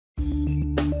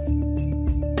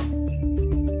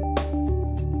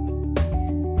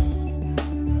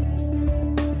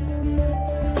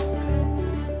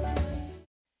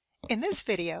this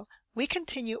video, we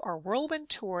continue our whirlwind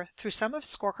tour through some of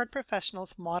Scorecard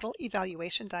Professional's model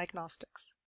evaluation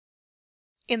diagnostics.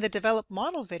 In the Develop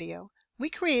Model video, we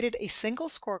created a single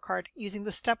scorecard using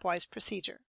the stepwise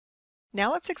procedure.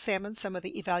 Now let's examine some of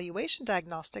the evaluation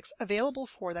diagnostics available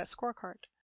for that scorecard.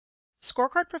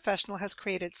 Scorecard Professional has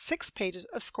created 6 pages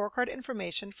of scorecard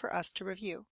information for us to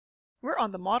review. We're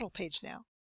on the model page now,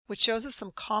 which shows us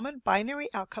some common binary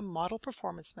outcome model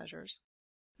performance measures,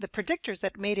 the predictors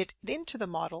that made it into the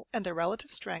model and their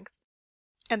relative strength,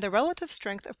 and the relative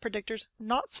strength of predictors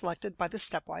not selected by the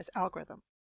stepwise algorithm.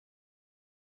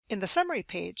 In the summary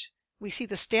page, we see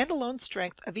the standalone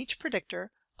strength of each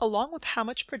predictor along with how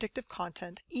much predictive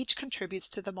content each contributes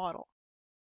to the model.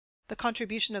 The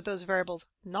contribution of those variables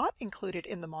not included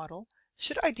in the model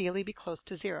should ideally be close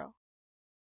to 0.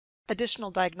 Additional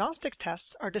diagnostic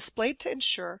tests are displayed to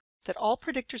ensure that all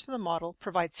predictors in the model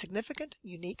provide significant,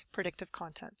 unique predictive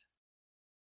content.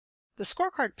 The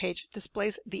scorecard page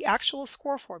displays the actual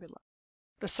score formula,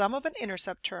 the sum of an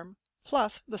intercept term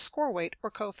plus the score weight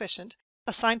or coefficient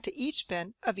assigned to each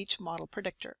bin of each model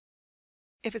predictor.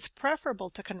 If it's preferable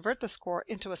to convert the score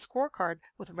into a scorecard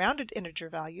with rounded integer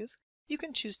values, you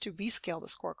can choose to rescale the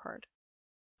scorecard.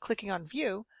 Clicking on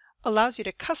View allows you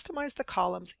to customize the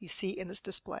columns you see in this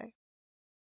display.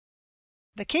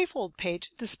 The K-fold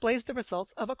page displays the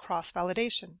results of a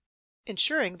cross-validation,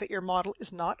 ensuring that your model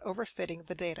is not overfitting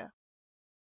the data.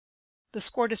 The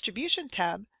Score Distribution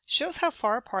tab shows how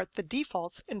far apart the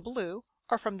defaults in blue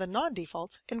are from the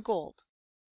non-defaults in gold.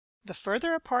 The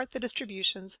further apart the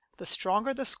distributions, the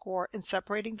stronger the score in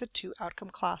separating the two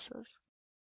outcome classes.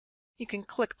 You can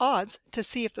click Odds to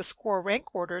see if the score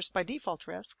rank orders by default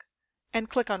risk, and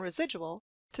click on Residual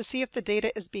to see if the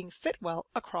data is being fit well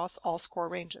across all score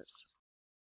ranges.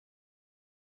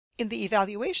 In the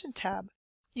Evaluation tab,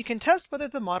 you can test whether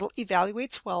the model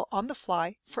evaluates well on the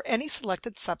fly for any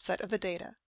selected subset of the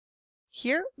data.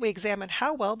 Here we examine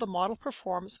how well the model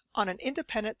performs on an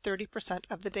independent 30%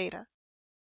 of the data.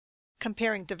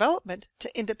 Comparing development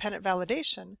to independent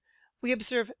validation, we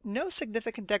observe no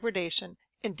significant degradation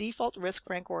in default risk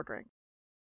rank ordering.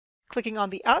 Clicking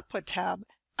on the Output tab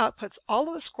outputs all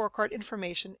of the scorecard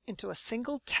information into a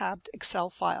single tabbed Excel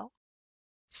file.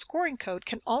 Scoring code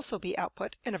can also be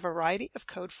output in a variety of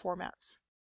code formats.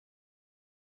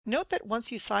 Note that once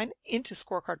you sign into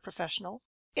Scorecard Professional,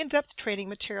 in-depth training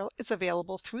material is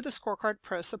available through the Scorecard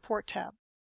Pro Support tab.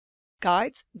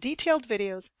 Guides, detailed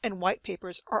videos, and white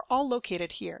papers are all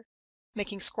located here,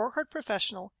 making Scorecard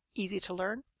Professional easy to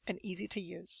learn and easy to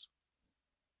use.